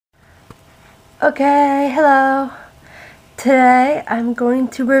Okay, hello. Today I'm going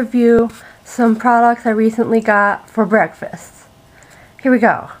to review some products I recently got for breakfast. Here we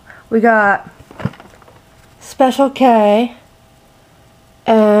go. We got Special K,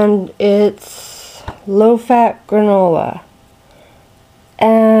 and it's low-fat granola.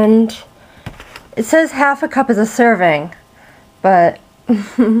 And it says half a cup is a serving, but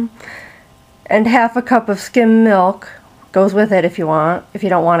and half a cup of skim milk goes with it if you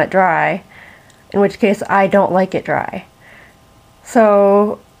don't want it dry. In which case I don't like it dry.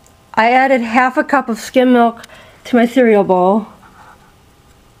 So I added half a cup of skim milk to my cereal bowl,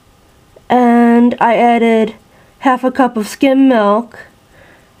 and I added half a cup of skim milk,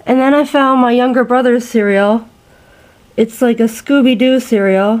 and then I found my younger brother's cereal. It's like a Scooby-Doo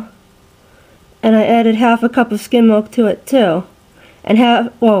cereal, and I added half a cup of skim milk to it too. And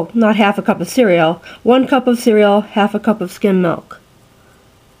not half a cup of cereal, 1 cup of cereal, half a cup of skim milk.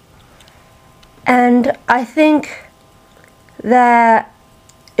 And I think that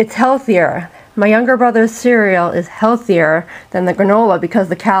it's healthier. My younger brother's cereal is healthier than the granola because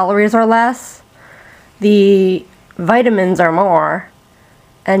the calories are less, the vitamins are more,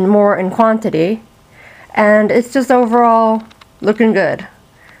 and more in quantity, and it's just overall looking good.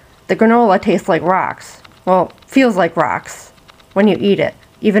 The granola tastes like rocks. Well, feels like rocks when you eat it,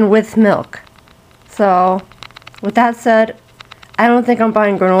 even with milk. So, with that said, I don't think I'm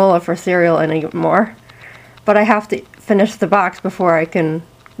buying granola for cereal anymore, but I have to finish the box before I can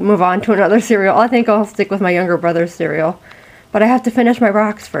move on to another cereal. I think I'll stick with my younger brother's cereal, but I have to finish my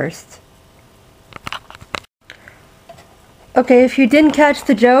box first. Okay, if you didn't catch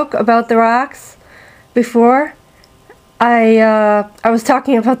the joke about the rocks before, I was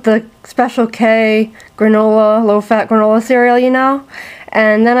talking about the Special K granola, low-fat granola cereal, you know,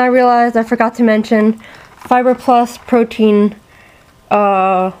 and then I realized I forgot to mention Fiber Plus protein.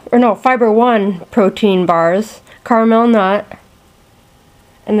 Fiber One protein bars, caramel nut,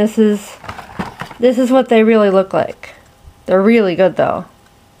 and this is what they really look like. They're really good though.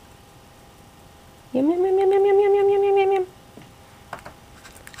 Yum, yum, yum.